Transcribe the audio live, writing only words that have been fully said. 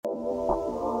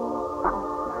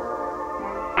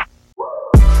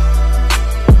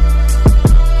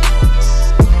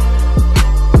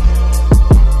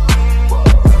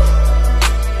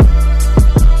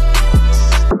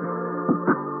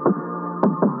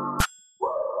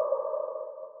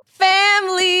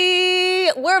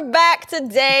we're back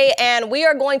today, and we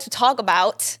are going to talk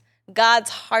about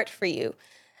God's heart for you.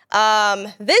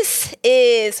 This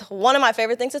is one of my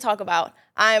favorite things to talk about.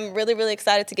 I'm really, really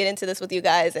excited to get into this with you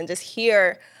guys and just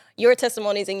hear your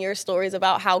testimonies and your stories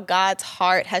about how God's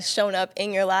heart has shown up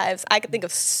in your lives. I can think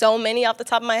of so many off the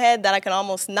top of my head that I can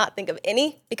almost not think of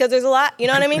any because there's a lot, you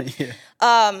know what I mean?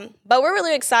 Yeah. But we're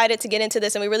really excited to get into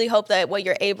this, and we really hope that what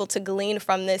you're able to glean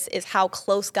from this is how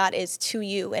close God is to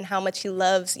you and how much he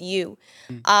loves you.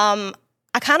 I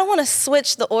kind of want to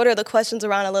switch the order of the questions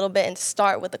around a little bit and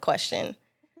start with the question.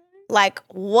 Like,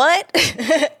 what?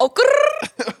 Oh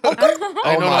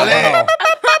my wow.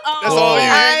 That's all you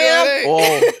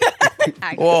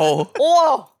I- Whoa.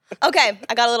 Whoa. Okay,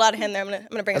 I got a little out of hand there. I'm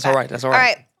gonna bring That's it back. all right. That's all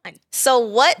right. All right. So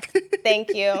what?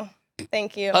 Thank you.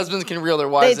 Thank you. Husbands can reel their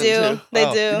They wives in do. too. They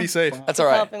Oh, do. you be safe. That's all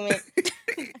right. Helping me.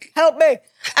 Help me.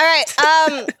 All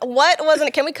right. What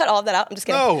wasn't? Can we cut all of that out? I'm just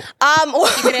kidding. No.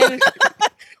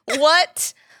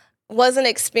 What was an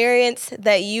experience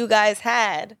that you guys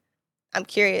had? I'm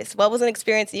curious. What was an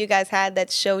experience that you guys had that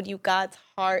showed you God's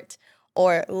heart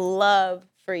or love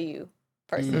for you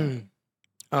personally?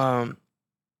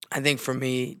 I think for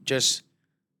me, just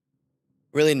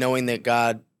really knowing that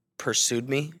God pursued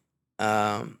me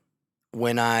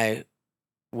when I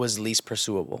was least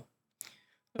pursuable.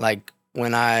 Like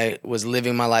when I was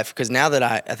living my life. Because now that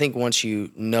I think once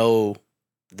you know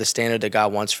the standard that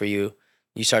God wants for you,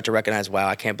 you start to recognize, wow,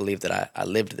 I can't believe that I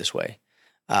lived this way.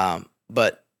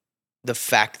 But the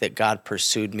fact that God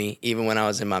pursued me, even when I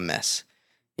was in my mess,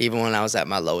 even when I was at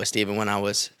my lowest, even when I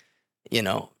was,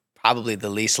 probably the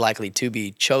least likely to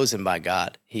be chosen by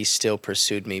God, he still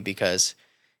pursued me because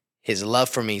his love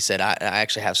for me said, I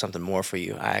actually have something more for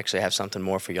you. I actually have something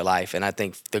more for your life. And I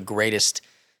think the greatest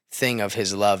thing of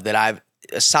his love that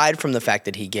aside from the fact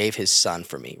that he gave his son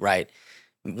for me, right?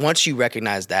 Once you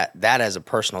recognize that as a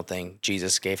personal thing,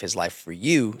 Jesus gave his life for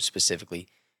you specifically,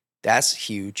 that's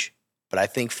huge. But I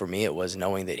think for me, it was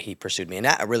knowing that he pursued me. And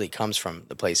that really comes from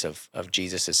the place of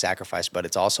Jesus' sacrifice. But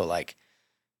it's also like,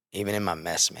 even in my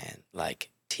mess, man, like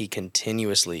he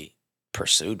continuously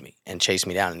pursued me and chased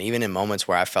me down. And even in moments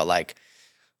where I felt like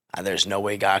there's no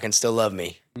way God can still love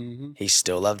me, he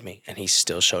still loved me and he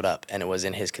still showed up. And it was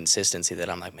in his consistency that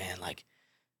I'm like, man, like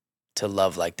to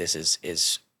love like this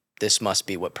is this must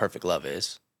be what perfect love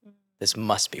is. This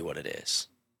must be what it is.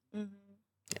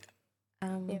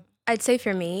 I'd say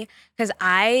for me, because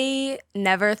I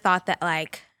never thought that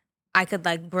like I could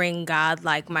like bring God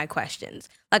like my questions.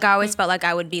 Like I always felt like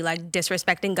I would be like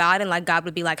disrespecting God, and like God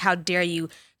would be like, how dare you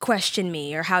question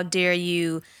me, or how dare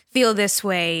you feel this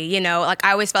way, Like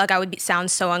I always felt like I would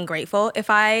sound so ungrateful if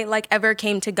I like ever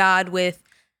came to God with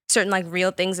certain like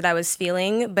real things that I was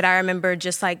feeling. But I remember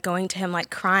just like going to him like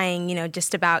crying,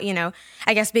 just about,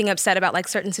 I guess being upset about like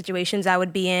certain situations I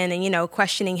would be in, and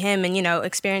questioning him, and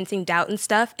experiencing doubt and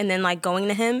stuff, and then like going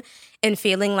to him and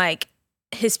feeling like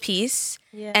his peace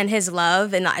and his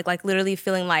love, and like literally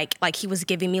feeling like he was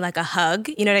giving me like a hug,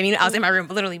 you know what I mean? I was in my room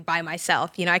literally by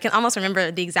myself, I can almost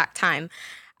remember the exact time.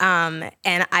 And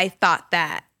I thought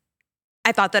that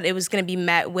it was going to be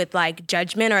met with like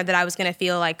judgment, or that I was going to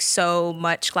feel like so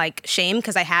much like shame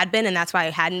because I had been, and that's why I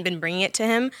hadn't been bringing it to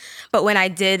him. But when I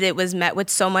did, it was met with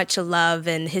so much love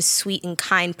and his sweet and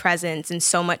kind presence and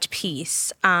so much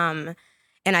peace. And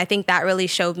I think that really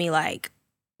showed me like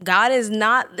God is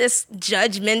not this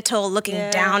judgmental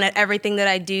looking down at everything that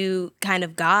I do kind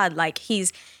of God. Like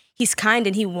he's kind,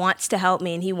 and he wants to help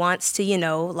me, and he wants to,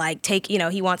 take,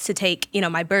 he wants to take,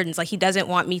 my burdens. Like he doesn't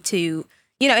want me to,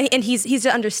 and he's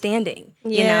understanding,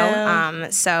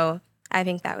 so I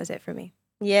think that was it for me.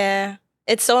 Yeah.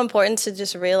 It's so important to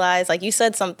just realize, like you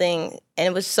said something, and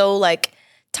it was so like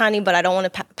tiny, but I don't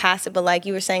want to pass it. But like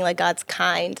you were saying, like God's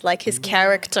kind, like his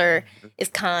character is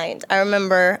kind. I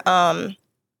remember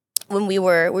when we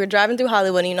were driving through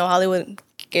Hollywood, and Hollywood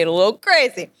get a little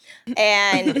crazy.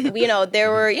 And,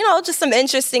 there were, just some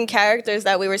interesting characters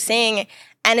that we were seeing.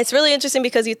 And it's really interesting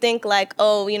because you think like,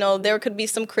 oh, there could be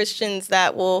some Christians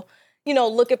that will,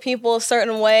 look at people a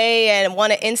certain way and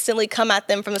want to instantly come at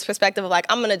them from this perspective of like,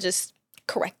 I'm going to just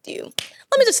correct you.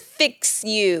 Let me just fix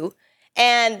you.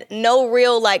 And no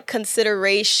real like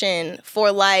consideration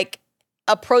for like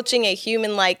approaching a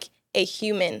human like a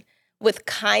human with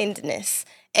kindness.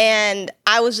 And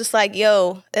I was just like,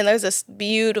 yo, and there's this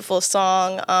beautiful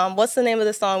song. What's the name of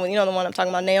the song? The one I'm talking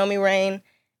about, Naomi Rain.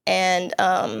 And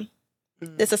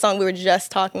it's a song we were just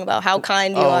talking about, how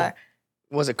kind you are.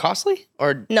 Was it Costly?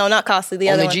 Or no, not Costly, the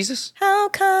other Only one. Jesus? How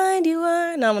kind you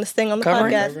are. No, I'm going to sing on the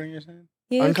podcast. Covering your sin?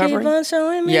 You Uncovering? keep on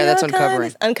showing me Yeah, that's your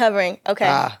uncovering. kindness. Uncovering. Okay.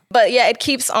 Ah. But yeah, it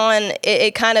keeps on.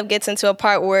 It kind of gets into a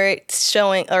part where it's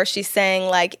showing, or she's saying,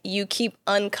 like, you keep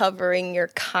uncovering your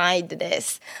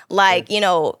kindness. Like, you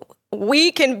know,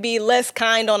 we can be less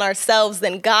kind on ourselves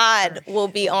than God will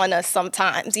be on us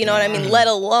sometimes. You know what I mean? Let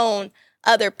alone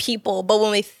other people. But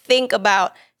when we think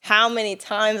about how many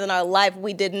times in our life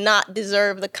we did not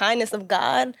deserve the kindness of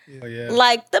God,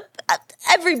 like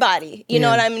everybody, you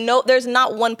know what I mean? No, there's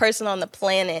not one person on the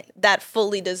planet that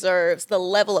fully deserves the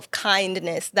level of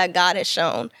kindness that God has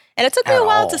shown. And it took me a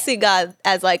while to see God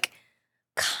as like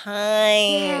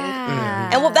kind. Yeah.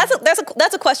 And well,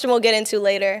 that's a question we'll get into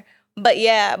later. But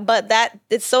yeah, that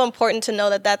it's so important to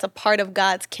know that that's a part of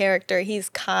God's character. He's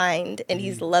kind and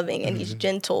he's loving and he's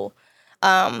gentle.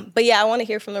 But yeah, I want to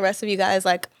hear from the rest of you guys,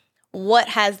 like, what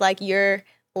has like your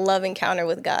love encounter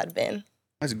with God been?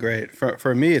 That's great.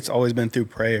 For me, it's always been through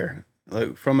prayer.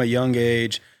 Like from a young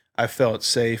age, I felt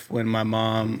safe when my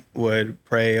mom would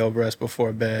pray over us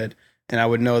before bed, and I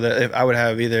would know that if I would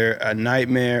have either a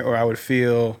nightmare or I would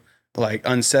feel like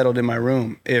unsettled in my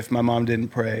room if my mom didn't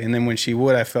pray. And then when she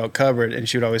would, I felt covered, and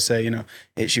she would always say, you know,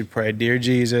 she would pray, "Dear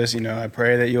Jesus, you know, I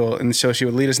pray that you'll," and so she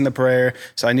would lead us in the prayer.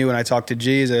 So I knew when I talked to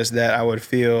Jesus that I would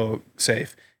feel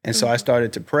safe. And so I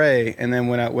started to pray. And then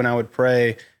when I would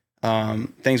pray,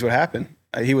 things would happen.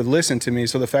 He would listen to me.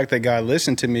 So the fact that God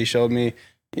listened to me showed me,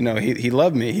 you know, he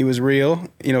loved me. He was real.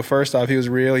 You know, first off, he was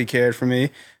real. He cared for me.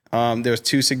 There was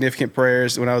 2 significant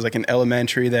prayers when I was like in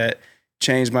elementary that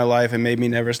changed my life and made me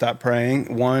never stop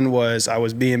praying. One was I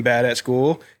was being bad at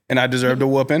school and I deserved a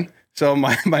whooping. So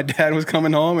my dad was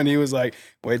coming home and he was like,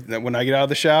 "Wait, when I get out of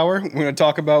the shower, we're going to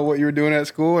talk about what you were doing at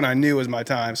school." And I knew it was my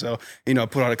time. So, you know, I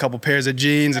put on a couple pairs of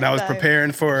jeans and I was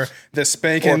preparing for the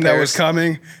spanking that was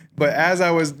coming. But as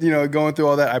I was, you know, going through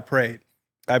all that, I prayed.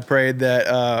 I prayed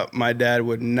that my dad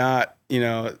would not, you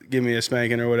know, give me a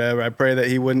spanking or whatever. I prayed that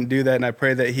he wouldn't do that. And I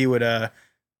prayed that he would, I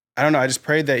don't know, I just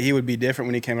prayed that he would be different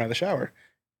when he came out of the shower.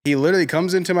 He literally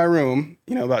comes into my room,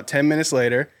 you know, about 10 minutes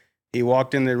later. He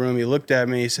walked in the room, he looked at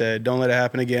me, he said, "Don't let it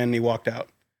happen again," and he walked out.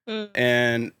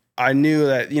 And I knew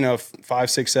that, you know, 5,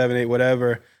 6, 7, 8,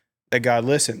 whatever, that God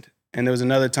listened. And there was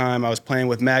another time I was playing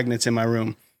with magnets in my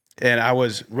room, and I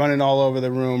was running all over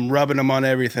the room, rubbing them on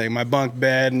everything, my bunk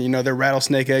bed, and, you know, they're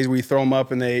rattlesnake eggs where you throw them up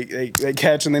and they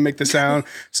catch and they make the sound.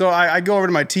 So I go over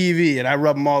to my TV and I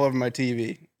rub them all over my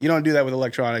TV. You don't do that with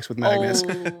electronics with magnets.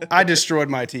 I destroyed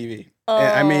my TV.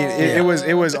 I mean,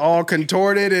 it was all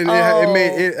contorted, and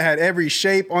it had every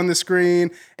shape on the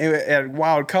screen. And it had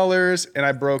wild colors, and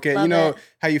I broke it. Love you know it.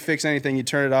 how you fix anything? You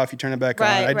turn it off, you turn it back on.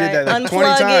 Right, I did that like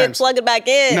Unplug 20 times. Plug it back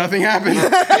in. Nothing happened.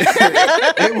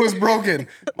 It was broken.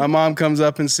 My mom comes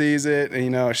up and sees it, and,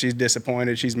 you know, she's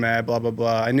disappointed. She's mad. Blah blah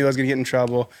blah. I knew I was gonna get in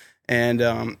trouble. And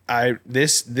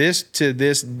this to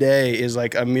this day is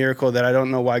like a miracle that I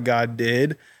don't know why God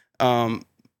did.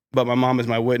 But my mom is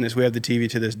my witness. We have the TV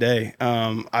to this day.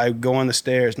 I go on the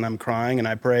stairs and I'm crying and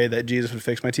I pray that Jesus would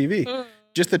fix my TV.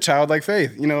 Just the childlike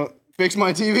faith, you know, fix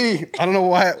my TV. I don't know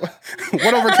why.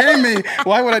 What overcame me?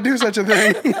 Why would I do such a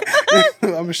thing?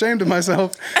 I'm ashamed of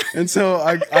myself. And so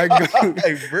I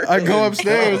go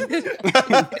upstairs.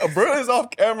 Bro is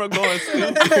off camera going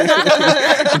stupid.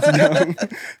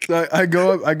 So I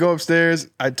go upstairs.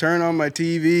 I turn on my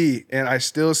TV and I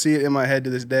still see it in my head to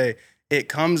this day. It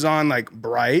comes on like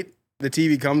bright. The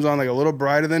TV comes on like a little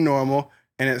brighter than normal,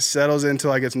 and it settles into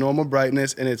like its normal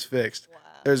brightness, and it's fixed. Wow.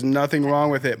 There's nothing wrong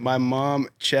with it. My mom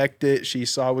checked it. She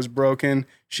saw it was broken.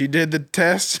 She did the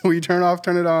test. We turn off,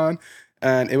 turn it on,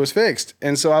 and it was fixed.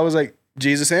 And so I was like,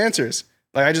 Jesus answers.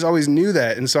 Like I just always knew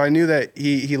that. And so I knew that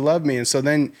he loved me. And so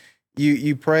then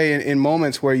you pray in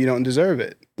moments where you don't deserve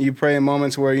it. You pray in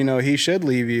moments where, you know, he should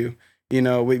leave you. You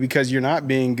know, because you're not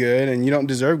being good and you don't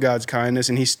deserve God's kindness,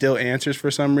 and he still answers for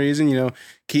some reason. You know,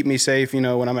 keep me safe, you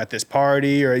know, when I'm at this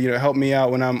party, or, you know, help me out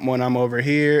when I'm over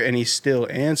here, and he still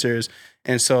answers.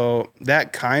 And so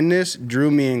that kindness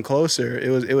drew me in closer.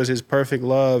 It was his perfect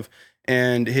love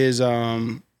and his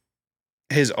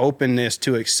openness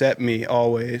to accept me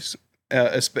always,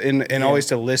 and always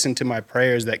to listen to my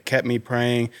prayers that kept me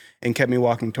praying and kept me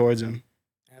walking towards him.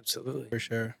 Absolutely. For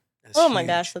sure. That's Oh my huge.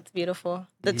 gosh, that's beautiful.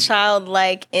 The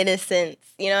childlike innocence,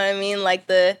 you know what I mean? Like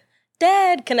the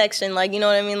dad connection, like, you know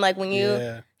what I mean? Like when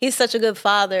he's such a good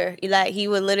father, like he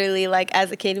would literally, like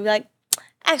as a kid, be like,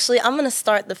 actually, I'm going to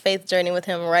start the faith journey with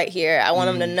him right here. I want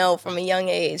him to know from a young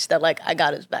age that, like, I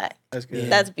got his back. That's good.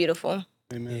 That's beautiful.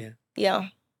 Amen. Yeah.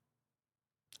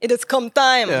 It has come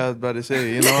time. Yeah, I was about to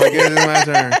say, you know, I guess it's my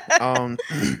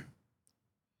turn.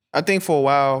 I think for a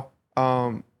while,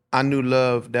 I knew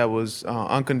love that was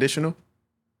unconditional.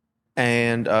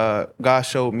 And God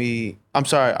showed me,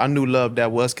 I knew love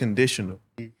that was conditional.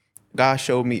 God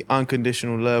showed me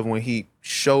unconditional love when he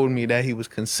showed me that he was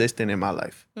consistent in my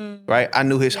life, right? I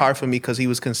knew his heart for me because he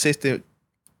was consistent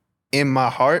in my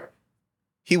heart.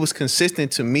 He was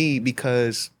consistent to me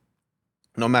because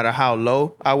no matter how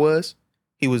low I was,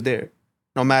 he was there.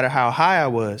 No matter how high I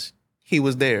was, he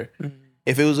was there.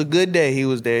 If it was a good day, he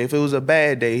was there. If it was a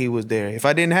bad day, he was there. If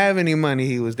I didn't have any money,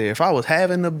 he was there. If I was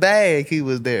having a bag, he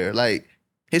was there. Like,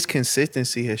 his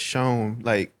consistency has shown,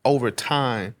 like, over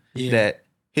time that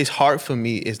his heart for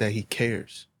me is that he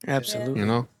cares. Absolutely. You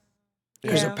know?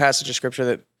 There's a passage of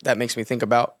scripture that makes me think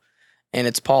about, and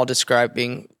it's Paul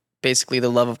describing basically the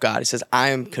love of God. He says, I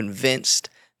am convinced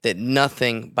that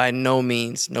nothing, by no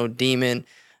means, no demon,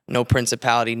 no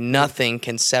principality, nothing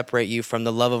can separate you from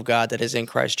the love of God that is in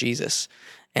Christ Jesus.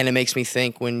 And it makes me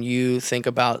think, when you think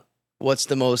about what's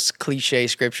the most cliche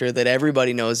scripture that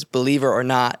everybody knows, believer or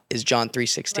not, is John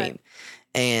 3:16. Right.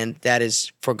 And that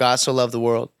is, for God so loved the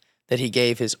world that he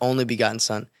gave his only begotten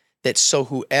son, that so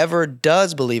whoever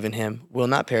does believe in him will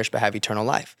not perish but have eternal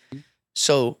life.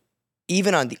 So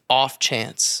even on the off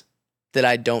chance that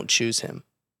I don't choose him,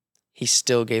 he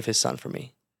still gave his son for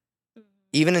me.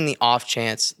 Even in the off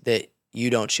chance that you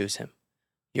don't choose him,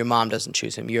 your mom doesn't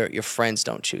choose him, your friends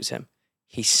don't choose him,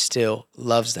 he still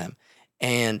loves them.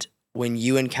 And when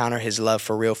you encounter his love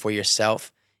for real for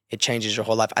yourself, it changes your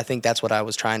whole life. I think that's what I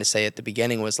was trying to say at the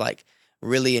beginning, was like,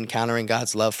 really encountering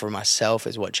God's love for myself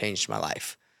is what changed my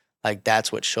life. Like,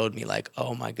 that's what showed me, like,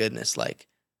 oh my goodness, like,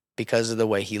 because of the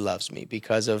way he loves me,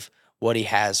 because of what he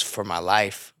has for my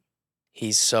life,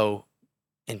 he's so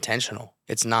intentional.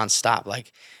 It's nonstop.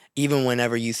 Like, even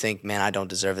whenever you think, man, I don't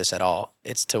deserve this at all,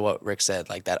 it's to what Rick said,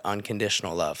 like that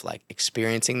unconditional love, like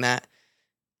experiencing that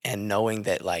and knowing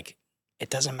that, like, it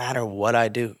doesn't matter what I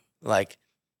do. Like,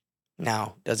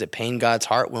 now, does it pain God's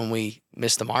heart when we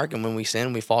miss the mark and when we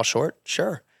sin, we fall short?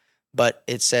 Sure. But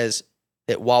it says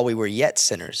that while we were yet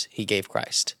sinners, he gave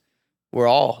Christ. We're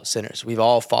all sinners. We've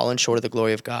all fallen short of the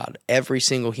glory of God. Every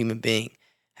single human being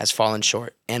has fallen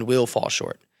short and will fall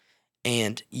short.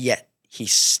 And yet he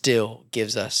still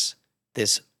gives us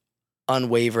this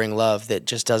unwavering love that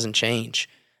just doesn't change.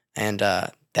 And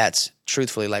that's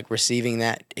truthfully, like, receiving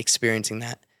that, experiencing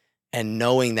that, and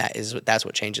knowing that's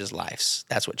what changes lives.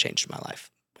 That's what changed my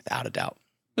life, without a doubt.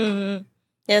 Mm-hmm.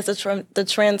 Yeah, it's the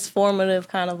transformative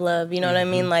kind of love, you know what I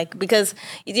mean? Like, because,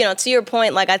 you know, to your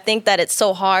point, like, I think that it's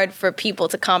so hard for people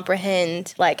to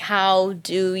comprehend, like, how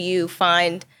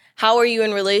are you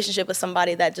in relationship with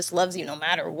somebody that just loves you no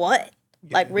matter what?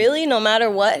 Like, really, no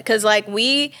matter what? Because, like,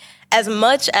 as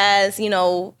much as, you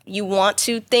know, you want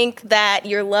to think that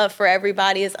your love for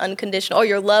everybody is unconditional, or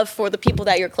your love for the people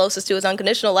that you're closest to is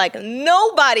unconditional, like,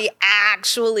 nobody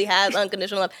actually has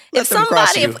unconditional love.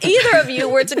 If either of you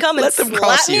were to come and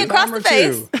slap me across the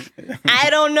face, I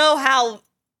don't know.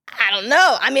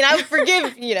 I mean, I would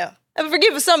forgive, I would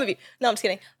forgive some of you. No, I'm just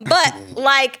kidding. But,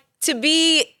 like, to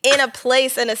be in a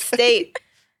place and a state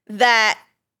that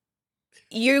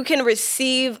you can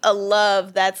receive a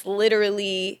love that's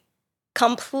literally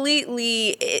completely,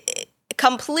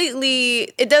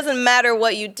 it doesn't matter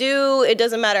what you do. It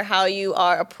doesn't matter how you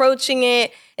are approaching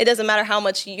it. It doesn't matter how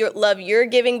much love you're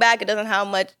giving back. It doesn't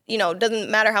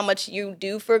matter how much you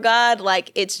do for God.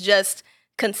 Like, it's just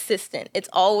consistent. It's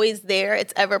always there.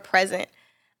 It's ever present.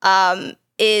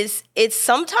 It's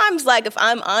sometimes, like, if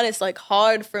I'm honest, like,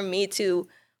 hard for me to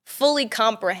fully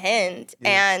comprehend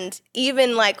and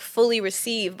even, like, fully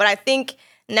receive. But I think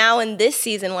now in this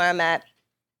season where I'm at,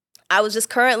 I was just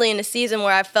currently in a season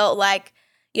where I felt like,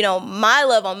 you know, my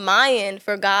love on my end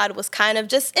for God was kind of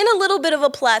just in a little bit of a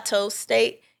plateau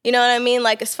state. You know what I mean?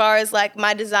 Like, as far as, like,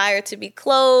 my desire to be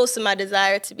close and my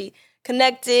desire to be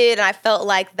connected. And I felt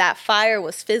like that fire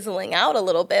was fizzling out a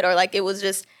little bit, or like it was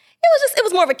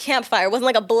more of a campfire. It wasn't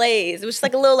like a blaze. It was just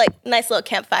like a little, like, nice little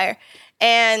campfire.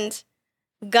 And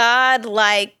God,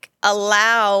 like,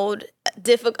 allowed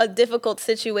a difficult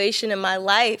situation in my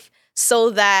life so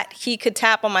that he could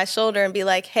tap on my shoulder and be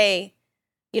like, hey,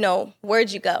 you know,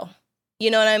 where'd you go? You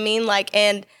know what I mean? Like,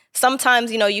 and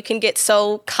sometimes, you know, you can get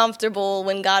so comfortable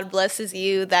when God blesses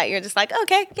you that you're just like,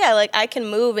 okay, yeah, like, I can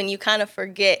move, and you kind of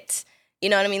forget, you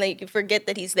know what I mean? Like, you forget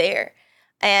that he's there.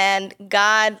 And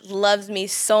God loves me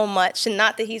so much, and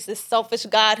not that he's this selfish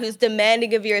God who's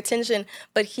demanding of your attention,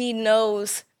 but he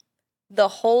knows the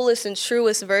wholest and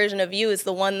truest version of you is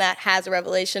the one that has a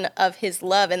revelation of his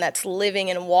love and that's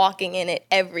living and walking in it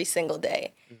every single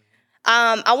day.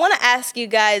 I want to ask you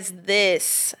guys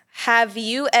this. Have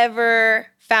you ever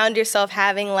found yourself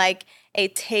having, like, a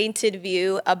tainted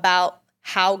view about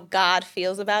how God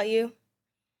feels about you?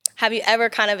 have you ever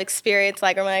kind of experienced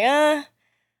like, I'm like, I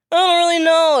don't really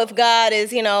know if God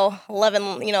is,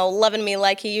 loving me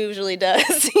like he usually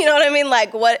does. You know what I mean?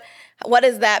 Like what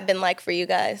has that been like for you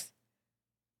guys?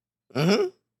 Mm-hmm.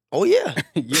 Oh yeah.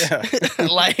 Yeah.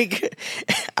 Like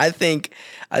I think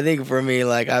for me,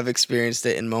 like I've experienced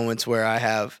it in moments where I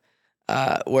have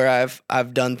where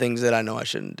I've done things that I know I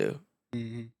shouldn't do.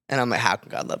 Mm-hmm. And I'm like, how can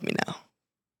God love me now?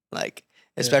 Like,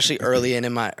 especially early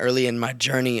in my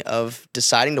journey of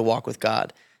deciding to walk with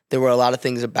God, there were a lot of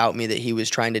things about me that he was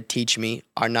trying to teach me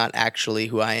are not actually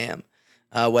who I am.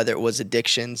 Whether it was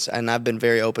addictions, and I've been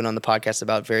very open on the podcast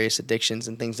about various addictions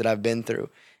and things that I've been through.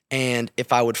 And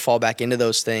if I would fall back into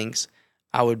those things,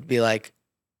 I would be like,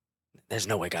 there's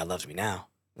no way God loves me now.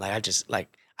 Like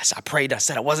I prayed, I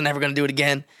said I wasn't ever going to do it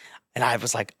again. And I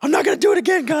was like, I'm not going to do it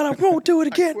again, God, I won't do it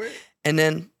again. And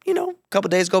then, a couple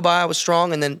days go by, I was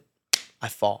strong, and then I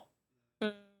fall.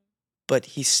 But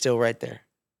he's still right there.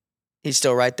 He's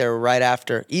still right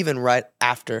there even right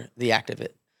after the act of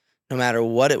it, no matter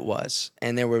what it was.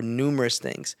 And there were numerous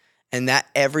things. And that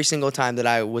every single time that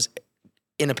I was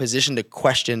in a position to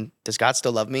question, does God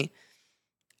still love me?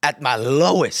 At my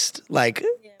lowest, man,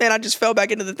 I just fell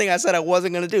back into the thing I said I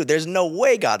wasn't going to do. There's no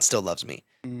way God still loves me.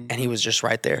 And he was just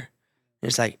right there. And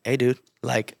it's like, hey, dude,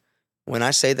 like when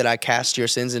I say that I cast your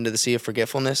sins into the sea of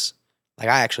forgetfulness, like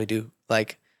I actually do.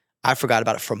 Like I forgot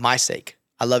about it for my sake.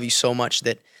 I love you so much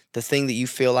that the thing that you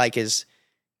feel like is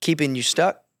keeping you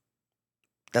stuck,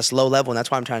 that's low level. And that's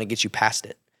why I'm trying to get you past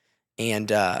it. And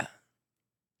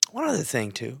one other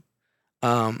thing too,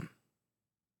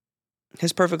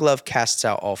 his perfect love casts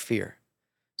out all fear.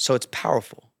 So it's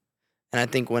powerful. And I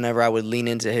think whenever I would lean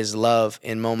into his love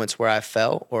in moments where I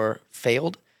fell or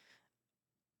failed,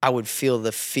 I would feel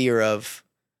the fear of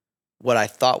what I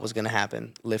thought was going to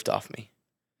happen lift off me.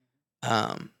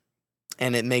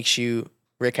 And it makes you,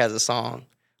 Rick has a song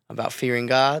about fearing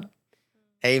God.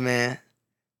 Hey, man,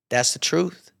 that's the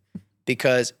truth.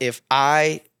 Because if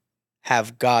I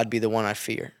have God be the one I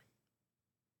fear,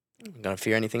 I'm going to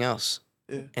fear anything else.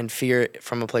 Yeah. And fear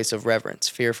from a place of reverence,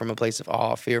 fear from a place of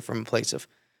awe, fear from a place of,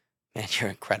 man, you're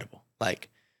incredible. Like,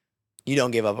 you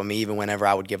don't give up on me even whenever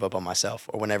I would give up on myself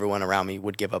or when everyone around me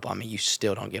would give up on me. You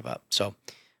still don't give up. So,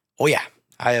 oh yeah,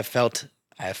 I have felt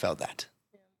that.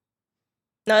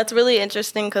 No, it's really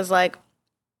interesting because, like,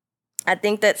 I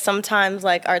think that sometimes,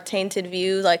 like, our tainted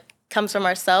view, like, comes from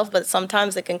ourselves, but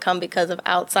sometimes it can come because of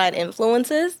outside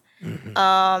influences,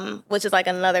 which is, like,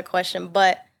 another question.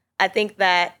 But I think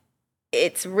that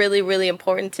it's really, really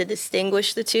important to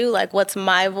distinguish the two. Like, what's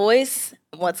my voice?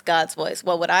 What's God's voice?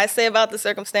 What would I say about the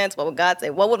circumstance? What would God say?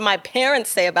 What would my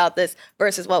parents say about this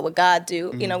versus what would God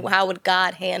do? How would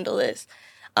God handle this?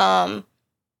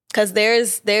 Because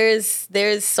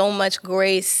there's so much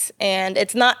grace, and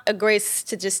it's not a grace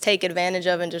to just take advantage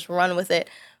of and just run with it,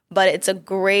 but it's a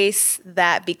grace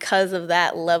that because of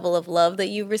that level of love that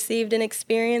you've received and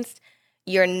experienced,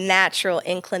 your natural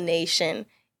inclination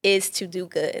is to do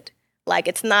good. Like,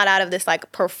 it's not out of this,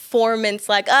 like, performance,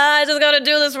 like, I just got to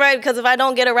do this right because if I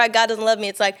don't get it right, God doesn't love me.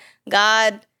 It's like,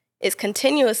 God is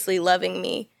continuously loving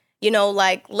me.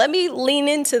 Like, let me lean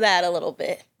into that a little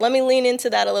bit.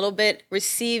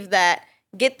 Receive that,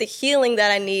 get the healing that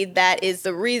I need. That is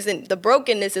the reason, the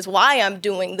brokenness is why I'm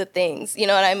doing the things. You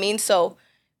know what I mean? So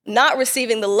not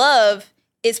receiving the love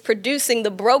is producing the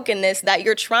brokenness that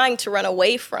you're trying to run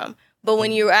away from. But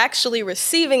when you're actually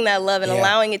receiving that love and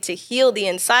allowing it to heal the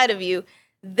inside of you,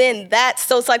 then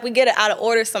so it's like we get it out of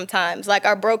order sometimes. Like,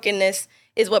 our brokenness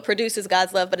is what produces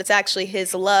God's love, but it's actually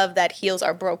his love that heals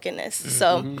our brokenness.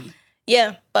 So,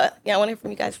 I want to hear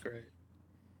from you guys.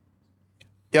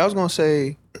 Yeah, I was going to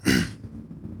say,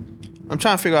 I'm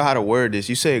trying to figure out how to word this.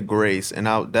 You said grace, and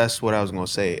that's what I was going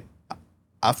to say.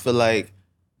 I feel like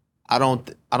I don't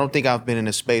think I've been in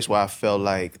a space where I felt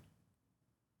like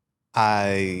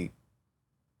I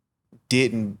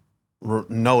didn't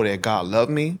know that God loved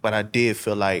me, but I did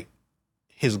feel like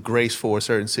his grace for a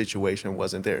certain situation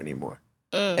wasn't there anymore.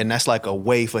 And that's like a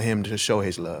way for him to show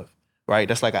his love, right?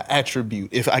 That's like an attribute.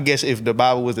 If the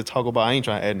Bible was to talk about, I ain't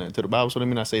trying to add nothing to the Bible, so let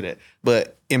me not say that.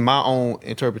 But in my own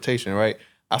interpretation, right,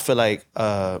 I feel like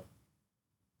a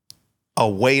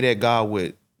way that God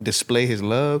would display his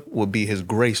love would be his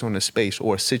grace on a space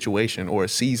or a situation or a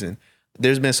season.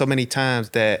 There's been so many times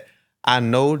that I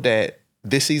know that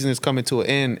this season is coming to an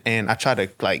end and I try to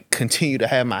like continue to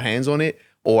have my hands on it,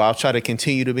 or I'll try to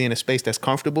continue to be in a space that's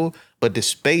comfortable, but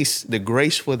the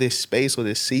grace for this space or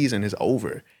this season is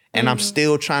over. And I'm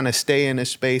still trying to stay in a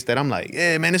space that I'm like,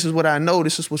 yeah, man, this is what I know.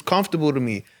 This is what's comfortable to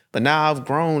me. But now I've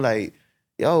grown like,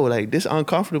 yo, like this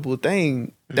uncomfortable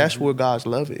thing, that's where God's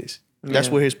love is. That's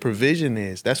where his provision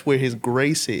is. That's where his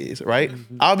grace is, right?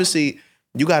 Obviously,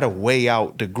 you got to weigh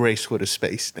out the grace for the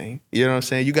space thing. You know what I'm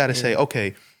saying? You got to say,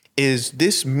 okay, is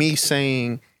this me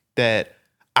saying that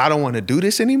I don't want to do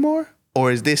this anymore? Or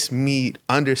is this me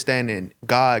understanding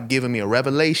God giving me a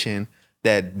revelation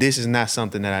that this is not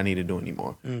something that I need to do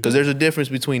anymore? Because there's a difference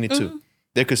between the two.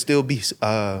 There could still be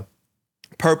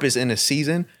purpose in a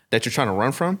season that you're trying to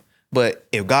run from. But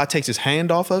if God takes his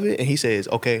hand off of it and he says,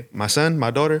 okay, my son, my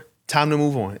daughter, time to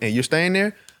move on, and you're staying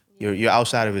there, you're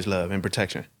outside of his love and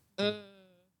protection.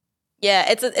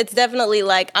 Yeah, it's definitely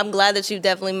like, I'm glad that you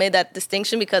definitely made that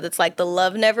distinction, because it's like the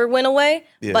love never went away,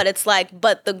 but it's like,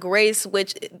 but the grace,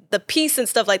 which the peace and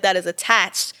stuff like that is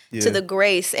attached to the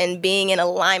grace and being in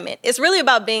alignment. It's really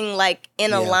about being like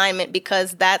in alignment,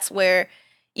 because that's where,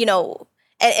 you know,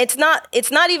 and it's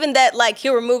not even that like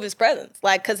he'll remove his presence,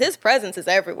 like, because his presence is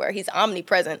everywhere. He's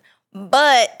omnipresent,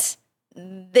 but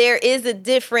there is a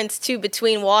difference too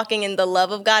between walking in the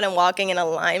love of God and walking in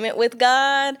alignment with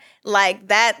God. Like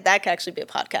that could actually be a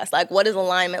podcast. Like, what does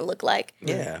alignment look like?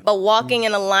 Yeah. But walking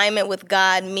in alignment with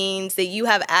God means that you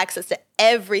have access to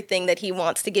everything that he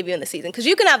wants to give you in the season. Because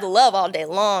you can have the love all day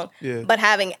long, but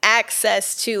having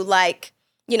access to, like,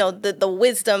 you know, the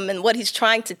wisdom and what he's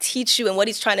trying to teach you and what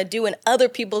he's trying to do in other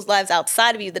people's lives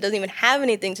outside of you that doesn't even have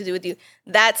anything to do with you,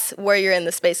 that's where you're in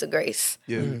the space of grace.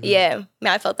 Yeah,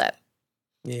 I felt that.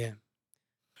 Yeah.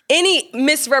 Any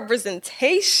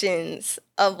misrepresentations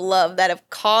of love that have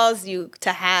caused you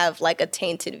to have like a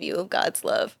tainted view of God's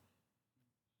love?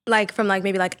 Like from like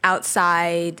maybe like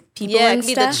outside people Yeah, it and could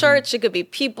be stuff? the church, it could be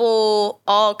people,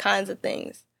 all kinds of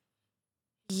things.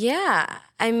 Yeah.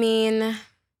 I mean,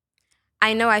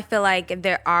 I know I feel like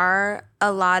there are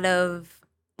a lot of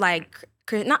like,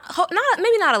 maybe not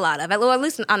a lot of, well, at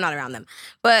least I'm not around them,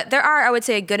 but there are, I would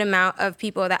say, a good amount of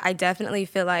people that I definitely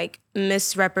feel like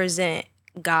misrepresent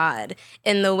God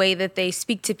in the way that they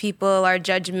speak to people, are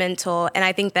judgmental, and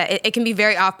I think that it can be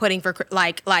very off-putting for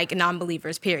like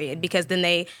non-believers, period, because then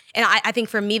I think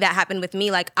for me that happened with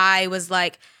me. Like I was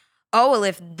like, oh, well,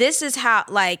 if this is how,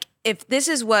 like, if this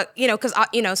is what, you know, because,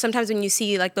 you know, sometimes when you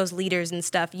see like those leaders and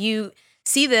stuff, you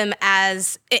see them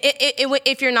as,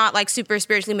 if you're not like super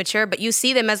spiritually mature, but you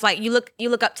see them as like, you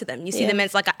look up to them. You see them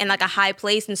as like in like a high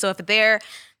place. And so if they're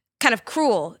kind of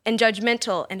cruel and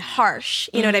judgmental and harsh,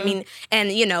 you know what I mean?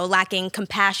 And, you know, lacking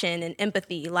compassion and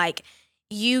empathy, like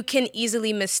you can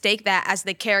easily mistake that as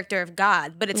the character of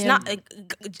God, but it's not.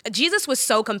 Jesus was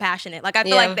so compassionate. Like I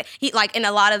feel like that he, like in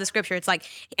a lot of the scripture, it's like,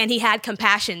 and he had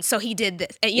compassion, so he did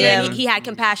this. You know, he had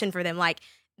compassion for them. Like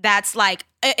that's like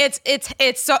it's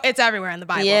everywhere in the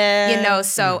Bible. You know.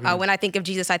 So when I think of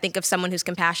Jesus, I think of someone who's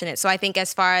compassionate. So I think I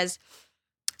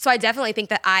definitely think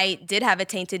that I did have a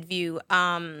tainted view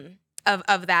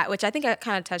of that, which I think I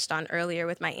kind of touched on earlier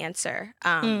with my answer,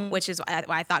 which is why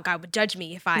I thought God would judge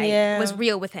me if I was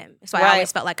real with him. So I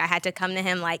always felt like I had to come to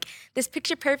him like, this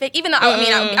picture perfect, even though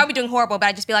I'll be doing horrible, but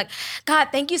I'd just be like, God,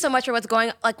 thank you so much for what's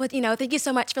going, like, with, you know, thank you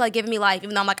so much for like giving me life,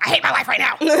 even though I'm like, I hate my life right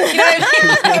now. You know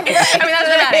what I mean? That's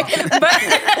dramatic.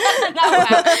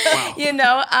 But, you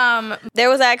know. There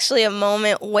was actually a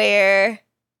moment where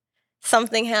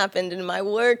something happened in my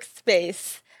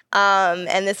workspace.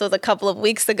 And this was a couple of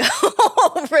weeks ago.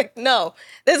 Rick, no,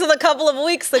 this was a couple of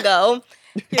weeks ago.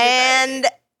 And,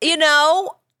 you know,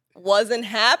 wasn't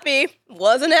happy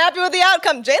with the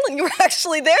outcome. Jalen, you were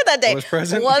actually there that day. I was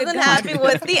present. Wasn't happy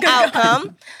with the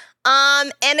outcome.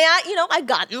 And I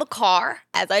got in the car,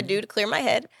 as I do to clear my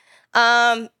head.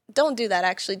 Don't do that,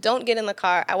 actually. Don't get in the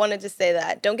car. I want to just say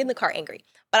that. Don't get in the car angry.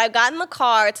 But I got in the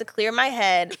car to clear my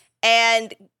head,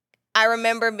 and I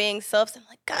remember being so upset. I'm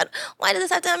like, God, why did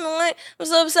this have to happen? I'm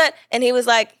so upset. And he was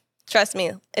like, trust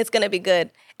me, it's going to be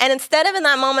good. And instead of in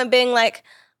that moment being like,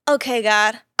 okay,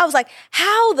 God, I was like,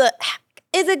 how the heck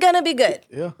is it going to be good?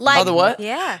 Yeah. Like, How the what?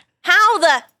 Yeah. how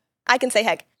the, I can say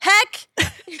heck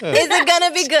is it going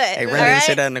to be good? Hey, Ren all didn't right?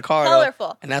 say that in the car, Colorful.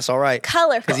 though, and that's all right.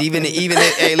 Colorful. Because even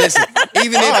if, hey, listen,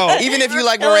 even if you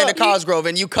like Miranda Cosgrove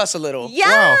and you cuss a little,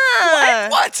 Yeah.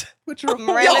 what?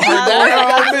 Miranda Y'all heard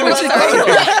that? Cosgrove.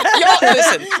 Y'all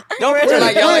listen. Don't pretend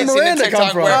like y'all ain't seen the Miranda TikTok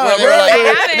come from?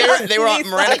 where they were on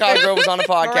Miranda Cosgrove was on a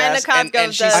Miranda podcast Cosgrove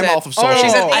and she does. said, I'm off of social. she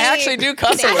said, Oh. I actually do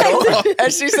cuss a little.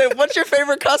 And she said, what's your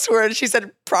favorite cuss word? And she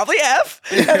said, probably F.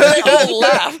 And they all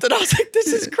laughed. And I was like,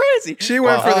 this is crazy. She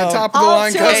went for the top of the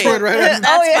line cuss hey. word right That's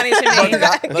funny to me. Look,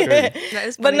 That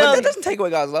is But funny. no, But that doesn't take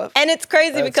away God's love. And it's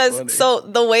crazy That's because funny. so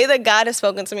the way that God has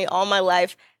spoken to me all my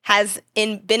life has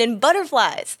been in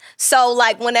butterflies. So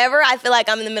like whenever I feel like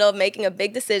I'm in the middle of making a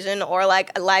big decision or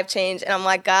like a life change and I'm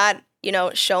like, God, you know,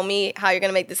 show me how you're going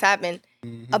to make this happen.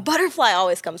 A butterfly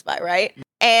always comes by, right?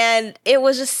 And it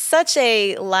was just such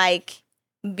a like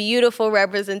beautiful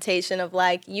representation of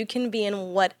like, you can be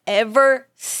in whatever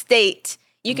state.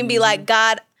 You can be like,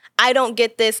 God, I don't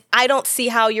get this. I don't see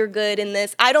how you're good in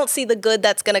this. I don't see the good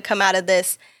that's going to come out of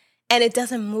this. And it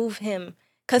doesn't move him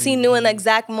because he knew in the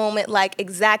exact moment, like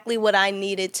exactly what I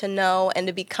needed to know and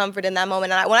to be comforted in that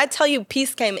moment. And when I tell you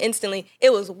peace came instantly,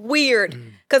 it was weird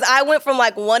because I went from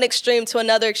like one extreme to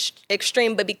another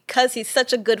extreme. But because he's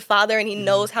such a good father and he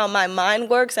knows how my mind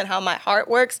works and how my heart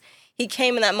works, he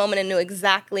came in that moment and knew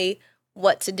exactly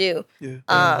what to do.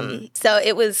 So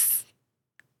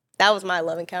that was my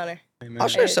love encounter. Amen. I'll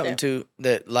share something too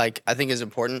that like I think is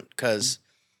important because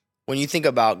when you think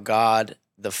about God,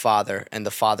 the Father, and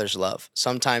the Father's love,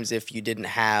 sometimes if you didn't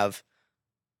have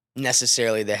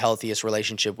necessarily the healthiest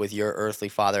relationship with your earthly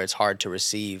father, it's hard to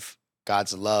receive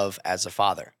God's love as a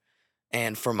father.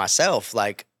 And for myself,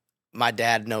 like my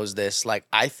dad knows this, like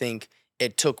I think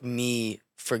it took me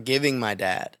forgiving my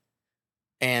dad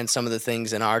and some of the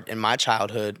things in my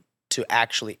childhood to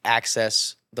actually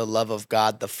access the love of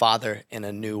God, the Father, in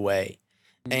a new way.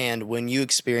 And when you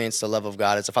experience the love of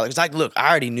God as a father, because like, look, I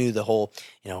already knew the whole,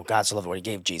 God's love what he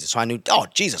gave Jesus. So I knew, oh,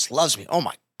 Jesus loves me. Oh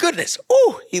my goodness.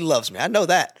 Oh, he loves me. I know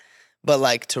that. But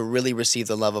like to really receive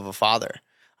the love of a father,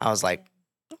 I was like,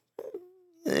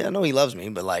 yeah, I know he loves me,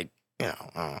 but like, I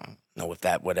don't know what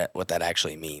that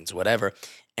actually means, whatever.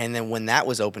 And then when that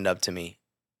was opened up to me,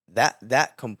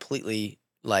 that completely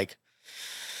like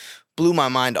blew my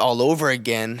mind all over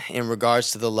again in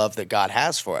regards to the love that God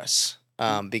has for us.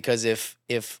 Because if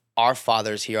our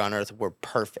fathers here on earth were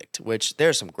perfect, which there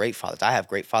are some great fathers. I have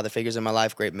great father figures in my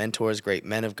life, great mentors, great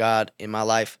men of God in my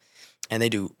life, and they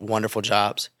do wonderful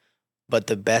jobs. But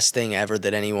the best thing ever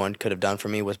that anyone could have done for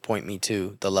me was point me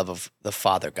to the love of the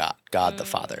Father God the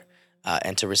Father,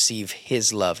 and to receive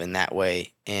his love in that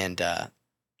way. And I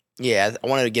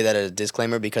wanted to give that as a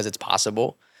disclaimer because it's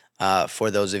possible for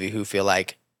those of you who feel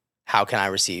like, how can I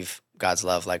receive God's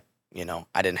love? Like,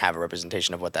 I didn't have a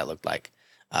representation of what that looked like.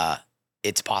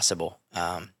 It's possible.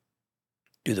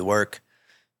 Do the work.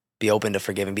 Be open to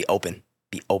forgiving. Be open.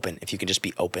 Be open. If you can just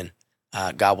be open,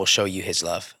 God will show you his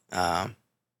love.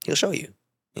 He'll show you.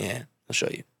 Yeah, he'll show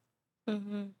you.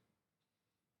 Mm-hmm.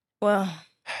 Well,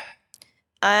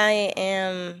 I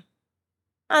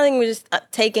think we're just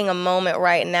taking a moment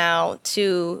right now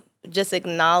to just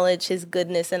acknowledge his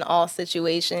goodness in all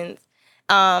situations.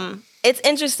 It's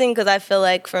interesting because I feel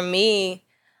like for me,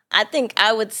 I think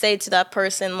I would say to that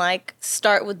person, like,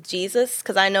 start with Jesus.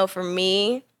 Because I know for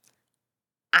me,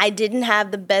 I didn't have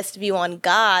the best view on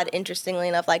God, interestingly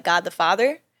enough, like God the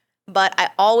Father. But I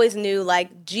always knew,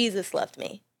 like, Jesus loved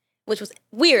me, which was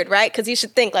weird, right? Because you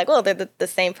should think, like, well, they're the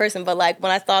same person. But, like,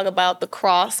 when I thought about the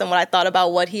cross and when I thought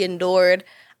about what he endured,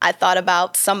 I thought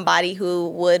about somebody who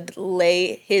would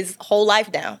lay his whole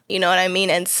life down, you know what I mean,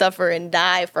 and suffer and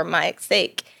die for my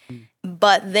sake.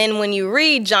 But then when you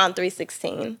read John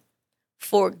 3:16,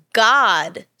 for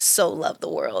God so loved the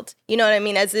world, you know what I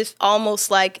mean? As if almost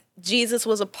like Jesus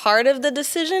was a part of the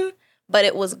decision, but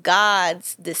it was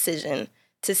God's decision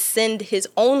to send his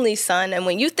only son. And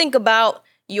when you think about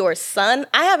your son,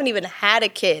 I haven't even had a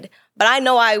kid, but I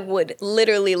know I would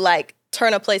literally like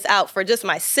turn a place out for just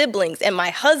my siblings and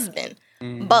my husband.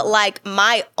 But like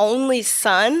my only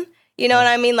son, you know what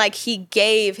I mean? Like he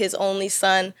gave his only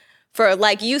son for,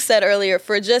 like you said earlier,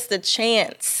 for just a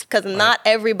chance, because not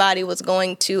everybody was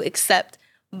going to accept,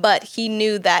 but he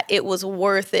knew that it was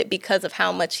worth it because of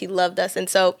how much he loved us. And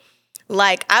so,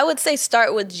 like, I would say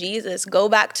start with Jesus, go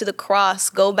back to the cross,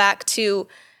 go back to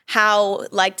how,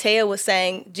 like Taya was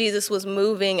saying, Jesus was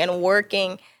moving and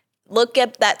working. Look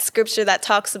at that scripture that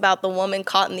talks about the woman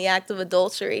caught in the act of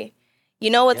adultery. You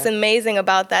know what's amazing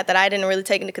about that I didn't really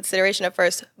take into consideration at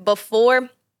first?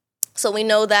 So we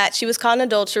know that she was caught in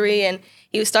adultery, and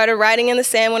he started writing in the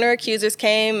sand when her accusers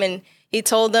came, and he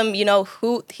told them,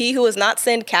 he who has not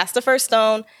sinned, cast the first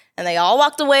stone. And they all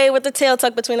walked away with the tail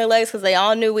tucked between their legs because they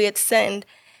all knew we had sinned.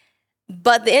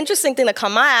 But the interesting thing that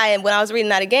caught my eye, and when I was reading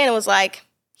that again, it was like,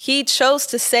 he chose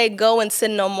to say, go and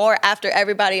sin no more after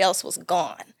everybody else was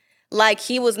gone. Like,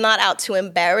 he was not out to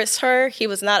embarrass her. He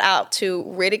was not out to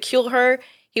ridicule her.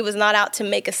 He was not out to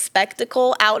make a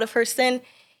spectacle out of her sin.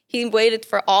 He waited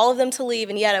for all of them to leave,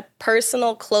 and he had a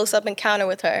personal close-up encounter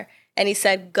with her. And he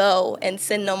said, go and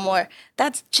sin no more.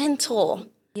 That's gentle.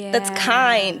 Yeah. That's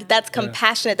kind. That's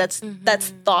compassionate. That's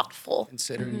thoughtful.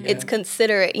 Considering. It's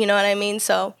considerate. You know what I mean?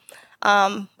 So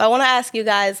I want to ask you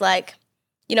guys, like,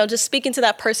 just speaking to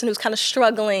that person who's kind of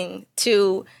struggling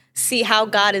to see how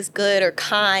God is good or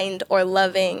kind or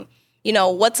loving,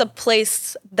 what's a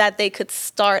place that they could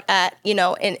start at, in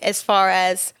as far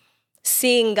as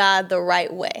seeing God the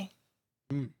right way?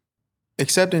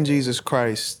 accepting Jesus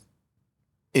Christ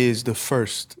is the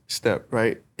first step,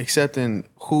 right? Accepting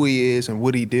who he is and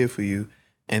what he did for you,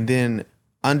 and then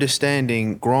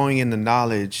understanding, growing in the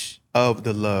knowledge of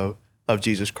the love of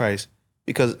Jesus Christ.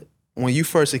 Because when you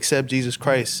first accept Jesus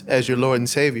Christ as your Lord and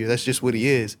Savior, that's just what he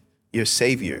is, your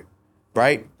Savior,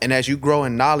 right? And as you grow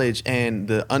in knowledge and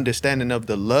the understanding of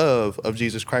the love of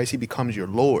Jesus Christ, he becomes your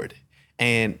Lord.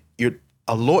 And you're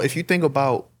a Lord. If you think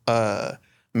about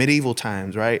medieval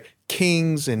times, right?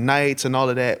 Kings and knights and all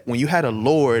of that, when you had a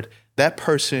Lord, that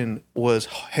person was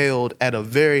held at a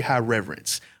very high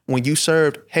reverence. When you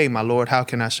served, hey, my Lord, how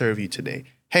can I serve you today?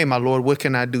 Hey, my Lord, what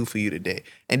can I do for you today?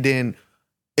 And then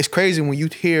it's crazy when you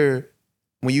hear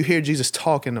Jesus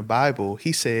talk in the Bible,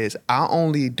 he says, I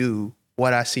only do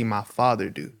what I see my Father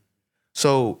do.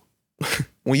 So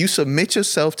when you submit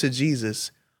yourself to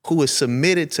Jesus, who is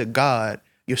submitted to God,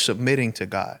 you're submitting to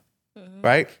God,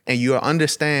 right? And you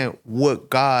understand what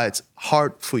God's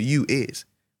heart for you is,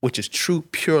 which is true,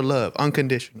 pure love,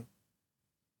 unconditional.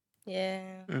 Yeah.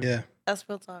 Yeah. That's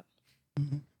real talk.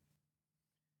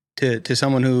 To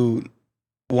someone who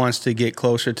wants to get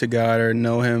closer to God or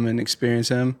know him and experience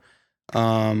him,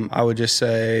 I would just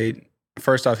say,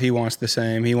 first off, he wants the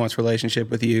same. He wants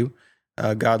relationship with you.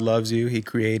 God loves you. He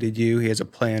created you. He has a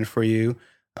plan for you.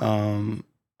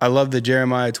 I love the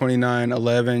Jeremiah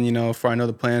 29:11, for I know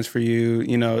the plans for you.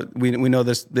 We know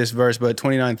this verse, but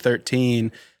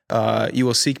 29:13, you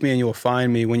will seek me and you will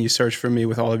find me when you search for me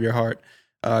with all of your heart.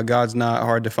 God's not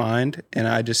hard to find. And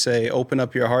I just say, open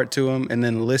up your heart to him and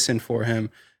then listen for him.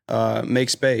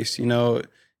 Make space,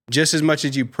 just as much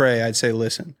as you pray, I'd say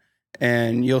listen.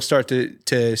 And you'll start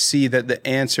to see that the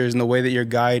answers and the way that you're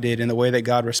guided and the way that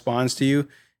God responds to you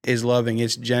is loving,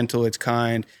 it's gentle, it's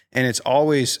kind, and it's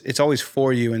always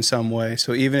for you in some way.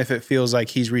 So even if it feels like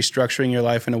he's restructuring your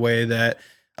life in a way that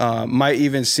might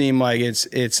even seem like it's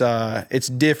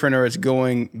different or it's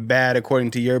going bad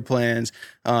according to your plans,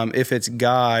 if it's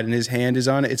God and his hand is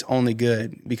on it, it's only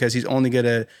good, because he's only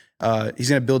gonna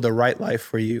build the right life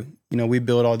for you. We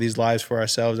build all these lives for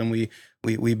ourselves, and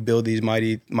we build these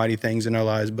mighty things in our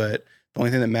lives, but the only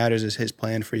thing that matters is his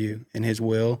plan for you and his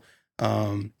will.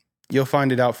 You'll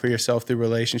find it out for yourself through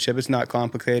relationship. It's not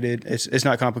complicated. It's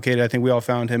not complicated. I think we all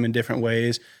found him in different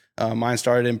ways. Mine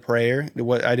started in prayer.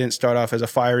 I didn't start off as a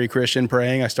fiery Christian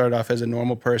praying. I started off as a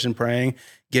normal person praying,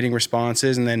 getting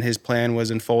responses, and then his plan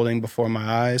was unfolding before my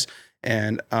eyes.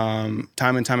 And time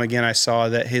and time again, I saw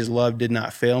that his love did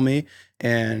not fail me.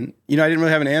 And I didn't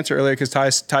really have an answer earlier because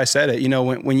Ty said it.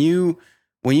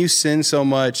 When you sin so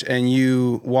much and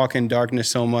you walk in darkness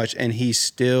so much, and he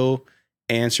still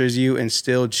answers you and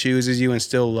still chooses you and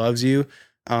still loves you.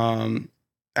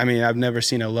 I've never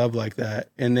seen a love like that.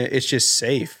 And it's just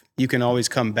safe. You can always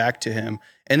come back to him.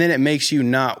 And then it makes you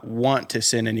not want to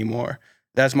sin anymore.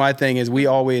 That's my thing, is we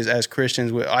always, as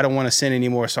Christians, I don't want to sin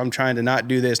anymore, so I'm trying to not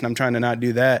do this and I'm trying to not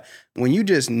do that. When you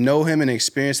just know him and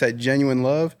experience that genuine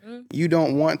love, you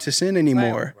don't want to sin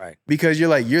anymore. Right. Because you're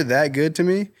like, you're that good to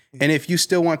me. And if you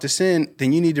still want to sin,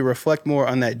 then you need to reflect more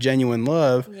on that genuine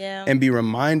love and be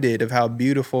reminded of how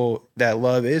beautiful that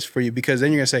love is for you. Because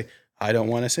then you're going to say, I don't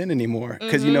want to sin anymore.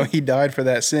 Because he died for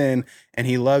that sin and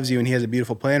he loves you and he has a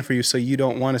beautiful plan for you. So you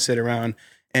don't want to sit around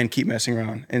and keep messing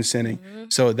around and sinning.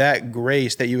 So that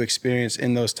grace that you experience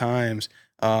in those times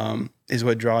is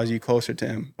what draws you closer to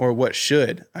him, or what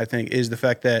should, I think, is the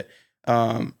fact that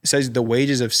it says the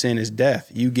wages of sin is death.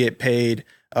 You get paid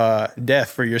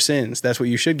death for your sins. That's what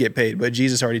you should get paid. But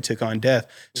Jesus already took on death.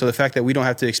 So the fact that we don't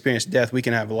have to experience death, we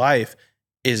can have life,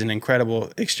 is an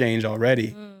incredible exchange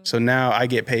already. So now I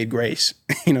get paid grace.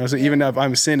 So even if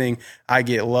I'm sinning, I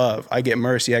get love, I get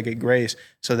mercy, I get grace.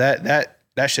 So that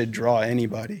should draw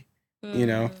anybody.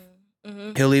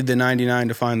 He'll leave the 99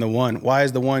 to find the one. Why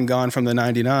is the one gone from the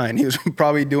 99? He was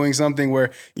probably doing something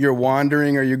where you're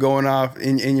wandering or you're going off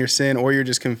in your sin, or you're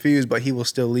just confused, but he will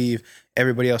still leave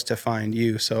everybody else to find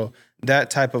you. So that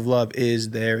type of love is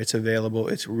there. It's available.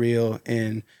 It's real.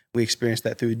 And we experience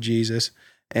that through Jesus.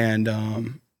 And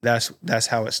that's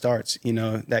how it starts,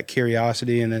 that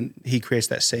curiosity. And then he creates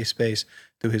that safe space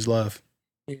through his love.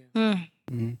 Yeah.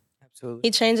 Absolutely.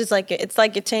 He changes, it's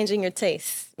like you're changing your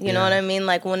taste. You know what I mean?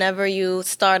 Like whenever you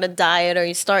start a diet or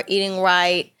you start eating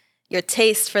right, your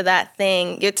taste for that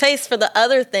thing, your taste for the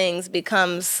other things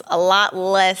becomes a lot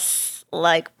less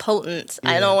potent.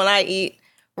 I know when I eat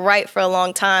right for a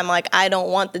long time, I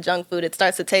don't want the junk food. It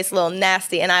starts to taste a little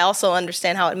nasty. And I also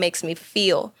understand how it makes me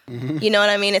feel. You know what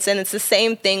I mean? It's the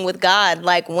same thing with God.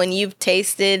 Like when you've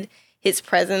tasted his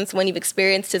presence, when you've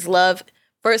experienced his love,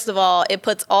 first of all, it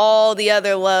puts all the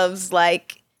other loves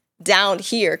down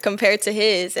here compared to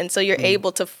his. And so you're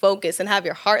able to focus and have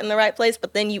your heart in the right place.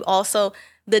 But then you also,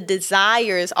 the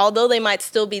desires, although they might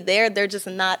still be there, they're just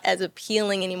not as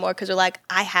appealing anymore because you're like,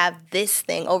 I have this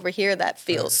thing over here that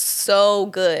feels so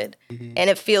good and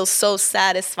it feels so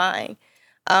satisfying.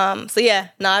 So yeah,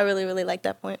 no, I really, really like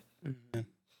that point.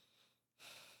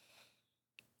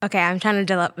 Okay, I'm trying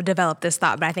to develop this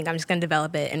thought, but I think I'm just going to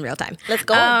develop it in real time. Let's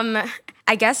go.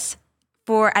 I guess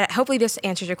hopefully this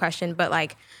answers your question, but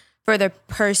like for the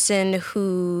person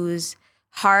whose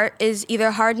heart is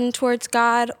either hardened towards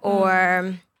God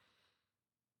or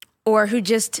who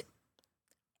just,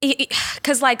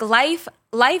 because like life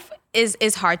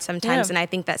is hard sometimes, and I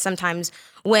think that sometimes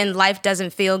when life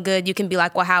doesn't feel good, you can be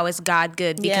like, well, how is God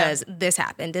good? Because this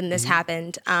happened and this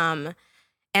happened. And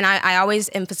I always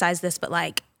emphasize this, but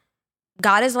like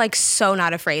God is like so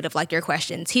not afraid of like your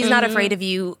questions. He's not afraid of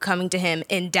you coming to him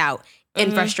in doubt,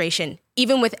 in frustration,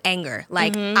 even with anger.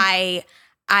 Like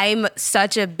I'm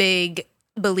such a big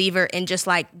believer in just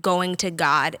like going to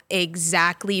God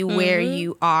exactly where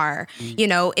you are, you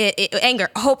know, anger,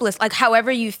 hopeless, like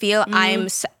however you feel. I'm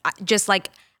just like,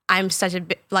 I'm such a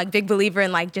big believer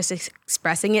in like just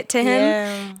expressing it to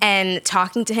him and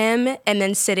talking to him and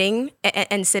then sitting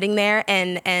there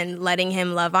and letting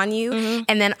him love on you.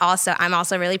 And then also, I'm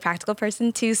also a really practical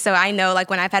person too. So I know like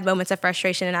when I've had moments of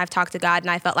frustration and I've talked to God and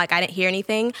I felt like I didn't hear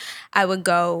anything, I would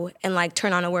go and like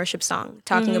turn on a worship song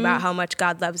talking about how much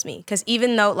God loves me. Because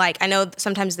even though like, I know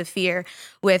sometimes the fear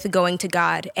with going to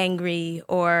God angry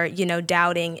or, you know,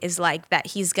 doubting is like that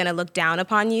he's going to look down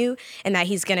upon you and that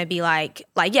he's going to be like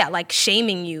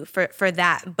shaming you for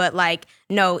that. But like,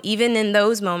 no, even in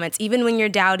those moments, even when you're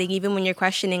doubting, even when you're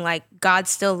questioning, like God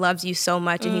still loves you so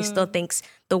much and he still thinks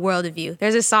the world of you.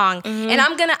 There's a song and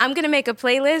I'm gonna make a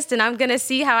playlist and I'm gonna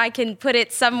see how I can put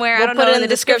it somewhere. I don't know, in the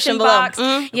description box.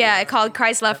 Yeah, called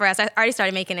Christ's Love for Us. I already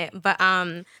started making it, but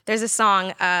there's a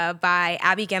song by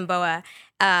Abby Gamboa.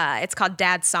 It's called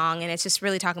Dad's Song, and it's just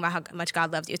really talking about how much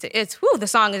God loves you. The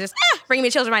song is just bringing me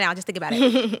chills right now. Just think about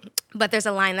it. But there's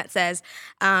a line that says,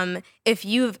 if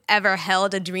you've ever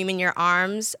held a dream in your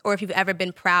arms, or if you've ever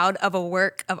been proud of a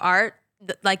work of art,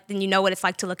 then you know what it's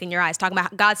like to look in your eyes. Talking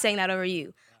about God saying that over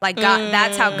you. Like God,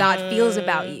 that's how God feels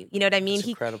about you. You know what I mean?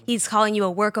 He's calling you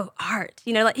a work of art.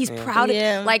 You know, like he's proud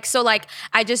of like, so like,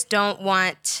 I just don't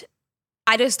want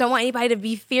anybody to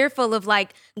be fearful of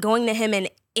like going to him in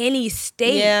any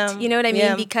state. You know what I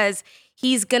mean? Because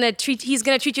he's gonna treat you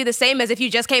the same as if you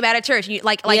just came out of church.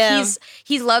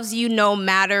 He loves you no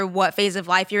matter what phase of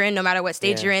life you're in, no matter what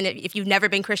stage you're in. If you've never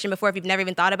been Christian before, if you've never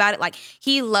even thought about it, like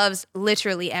he loves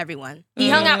literally everyone. He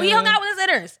hung out with the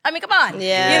sinners. I mean, come on. You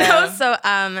know? So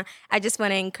I just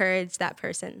want to encourage that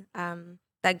person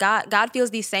that God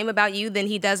feels the same about you than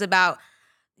he does about,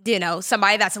 you know,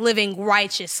 somebody that's living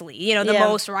righteously, you know, the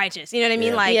most righteous. You know what I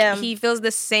mean? Like he feels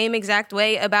the same exact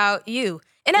way about you.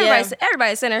 And everybody's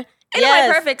a sinner. Ain't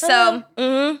nobody perfect, so.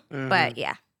 But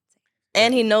yeah.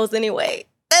 And he knows anyway.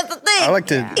 That's the thing. I like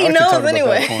to he knows talk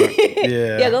anyway. about that point.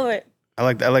 Yeah, go ahead. I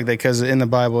like that because in the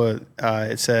Bible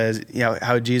it says, you know,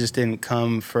 how Jesus didn't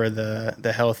come for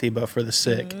the healthy but for the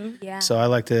sick. Yeah. So I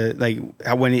like to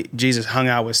how when Jesus hung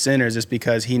out with sinners, it's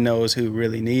because he knows who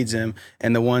really needs him,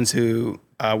 and the ones who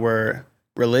were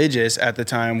religious at the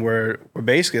time were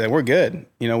basically like, we're good.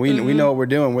 You know, we know what we're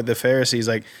doing with the Pharisees.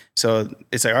 Like, so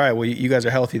it's like, all right, well, you guys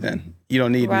are healthy then. You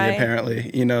don't need me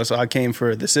apparently. You know, so I came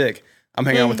for the sick. I'm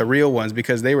hanging out with the real ones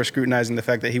because they were scrutinizing the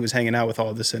fact that he was hanging out with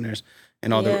all the sinners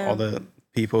and all the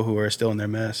people who are still in their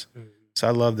mess. So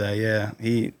I love that. Yeah,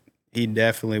 he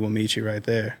definitely will meet you right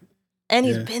there. And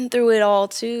he's been through it all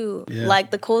too. Yeah.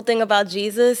 Like the cool thing about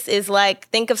Jesus is like,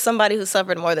 think of somebody who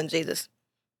suffered more than Jesus.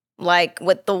 Like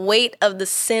with the weight of the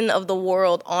sin of the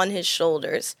world on his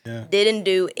shoulders, didn't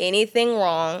do anything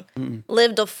wrong,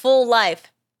 lived a full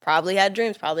life, probably had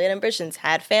dreams, probably had ambitions,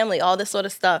 had family, all this sort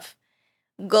of stuff,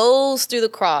 goes through the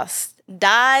cross,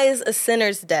 dies a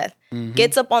sinner's death,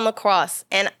 gets up on the cross.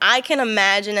 And I can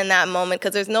imagine in that moment,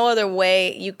 because there's no other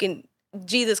way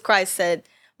Jesus Christ said,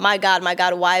 my God,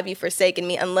 why have you forsaken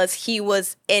me? Unless he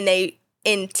was in a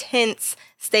intense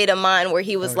state of mind where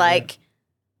he was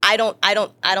I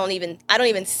don't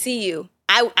even see you.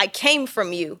 I came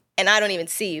from you and I don't even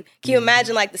see you. Can you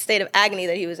imagine like the state of agony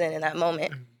that he was in that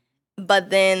moment?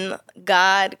 But then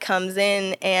God comes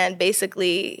in and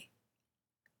basically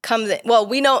comes in. Well,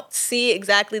 we don't see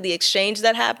exactly the exchange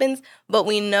that happens, but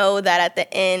we know that at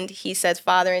the end he says,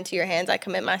 Father, into your hands I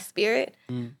commit my spirit.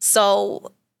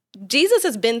 So Jesus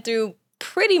has been through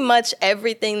pretty much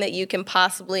everything that you can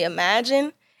possibly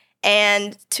imagine.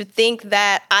 And to think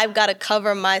that I've got to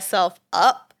cover myself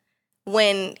up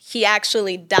when he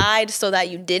actually died so that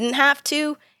you didn't have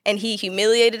to, and he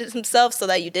humiliated himself so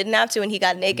that you didn't have to, and he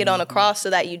got naked on a cross so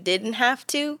that you didn't have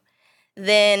to,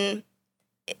 then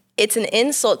it's an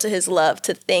insult to his love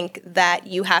to think that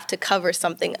you have to cover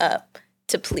something up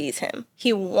to please him.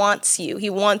 He wants you. He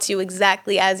wants you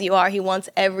exactly as you are. He wants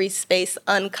every space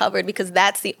uncovered, because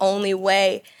that's the only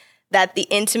way that the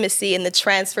intimacy and the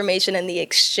transformation and the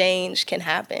exchange can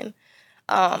happen.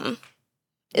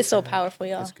 It's so powerful,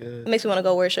 y'all. That's good. It makes me want to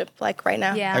go worship, like right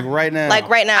now. Yeah. Like right now. Like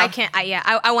right now. I can't.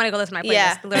 I want to go listen to my playlist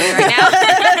Yeah. literally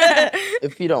right now.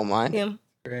 If you don't mind, Yeah.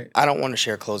 Great. I don't want to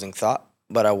share closing thought,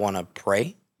 but I want to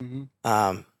pray.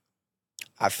 Mhm.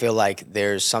 I feel like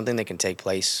there's something that can take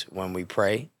place when we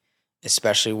pray,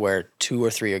 especially where 2 or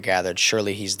 3 are gathered.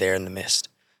 Surely he's there in the midst.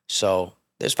 So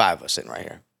there's 5 of us sitting right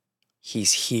here.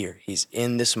 He's here. He's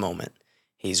in this moment.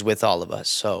 He's with all of us.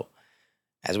 So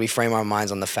as we frame our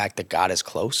minds on the fact that God is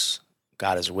close,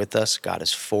 God is with us, God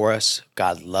is for us,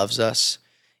 God loves us,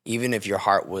 even if your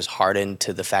heart was hardened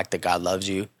to the fact that God loves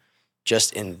you,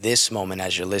 just in this moment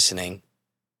as you're listening,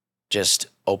 just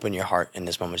open your heart in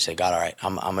this moment and say, God, all right,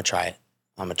 I'm going to try it.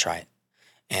 I'm going to try it.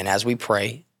 And as we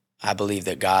pray, I believe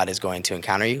that God is going to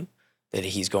encounter you, that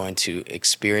he's going to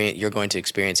experience, you're going to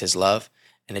experience his love,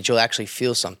 and that you'll actually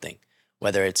feel something,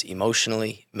 whether it's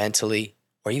emotionally, mentally,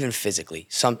 or even physically.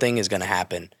 Something is going to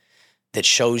happen that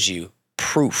shows you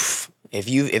proof. If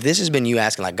this has been you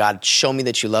asking, like, God, show me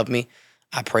that you love me,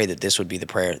 I pray that this would be the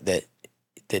prayer that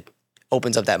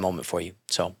opens up that moment for you.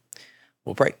 So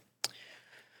we'll pray.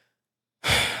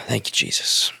 Thank you,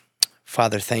 Jesus.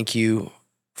 Father, thank you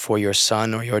for your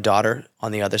son or your daughter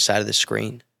on the other side of the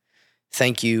screen.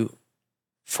 Thank you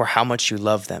for how much you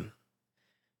love them.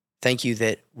 Thank you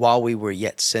that while we were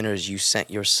yet sinners, you sent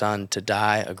your son to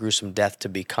die a gruesome death to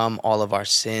become all of our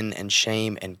sin and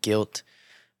shame and guilt,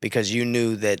 because you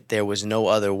knew that there was no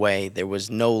other way. There was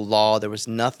no law. There was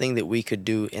nothing that we could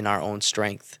do in our own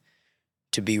strength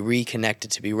to be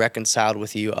reconnected, to be reconciled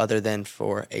with you other than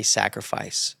for a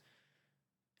sacrifice.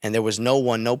 And there was no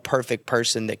one, no perfect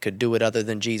person that could do it other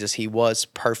than Jesus. He was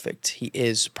perfect. He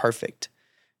is perfect.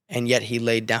 And yet he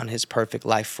laid down his perfect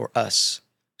life for us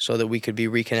so that we could be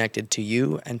reconnected to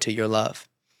you and to your love.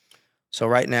 So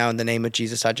right now, in the name of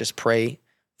Jesus, I just pray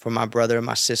for my brother and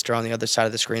my sister on the other side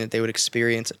of the screen, that they would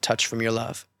experience a touch from your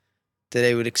love, that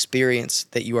they would experience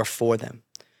that you are for them,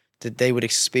 that they would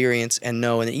experience and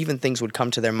know, and even things would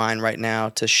come to their mind right now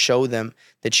to show them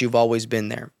that you've always been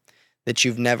there, that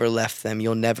you've never left them,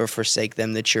 you'll never forsake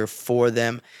them, that you're for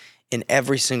them in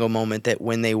every single moment, that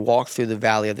when they walk through the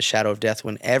valley of the shadow of death,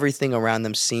 when everything around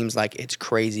them seems like it's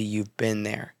crazy, you've been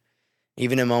there.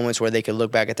 Even in moments where they could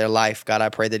look back at their life, God, I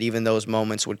pray that even those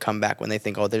moments would come back when they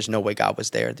think, oh, there's no way God was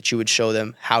there, that you would show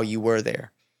them how you were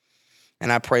there. And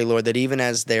I pray, Lord, that even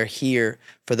as they're here,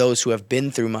 for those who have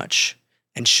been through much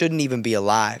and shouldn't even be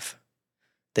alive,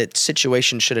 that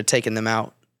situations should have taken them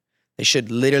out. They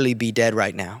should literally be dead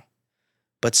right now.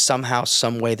 But somehow,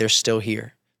 some way, they're still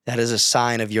here. That is a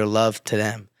sign of your love to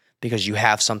them, because you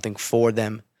have something for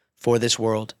them, for this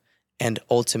world, and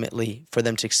ultimately for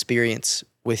them to experience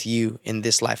with you in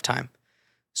this lifetime.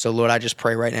 So, Lord, I just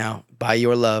pray right now, by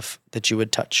your love, that you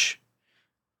would touch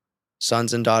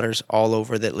sons and daughters all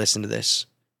over that listen to this.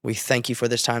 We thank you for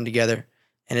this time together,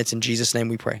 and it's in Jesus' name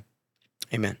we pray.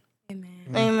 Amen.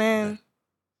 Amen.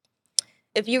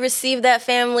 If you receive that,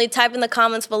 family, type in the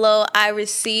comments below, I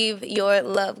receive your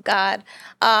love, God.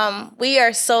 We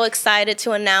are so excited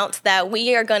to announce that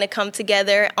we are going to come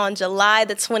together on July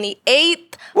the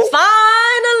 28th.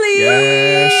 Finally!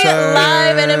 Yes, sir.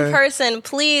 Live and in person.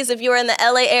 Please, if you're in the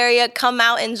LA area, come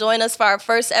out and join us for our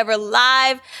first ever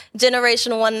live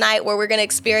Generation One night, where we're going to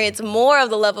experience more of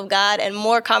the love of God and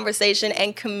more conversation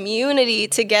and community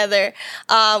together.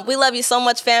 We love you so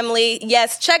much, family.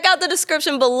 Yes, check out the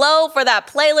description below for that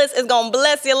playlist. It's going to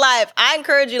bless your life. I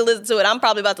encourage you to listen to it. I'm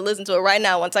probably about to listen to it right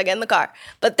now once I get in the car.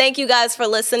 But thank you guys for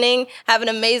listening. Have an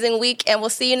amazing week, and we'll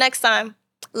see you next time.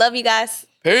 Love you guys.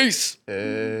 Peace.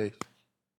 Hey.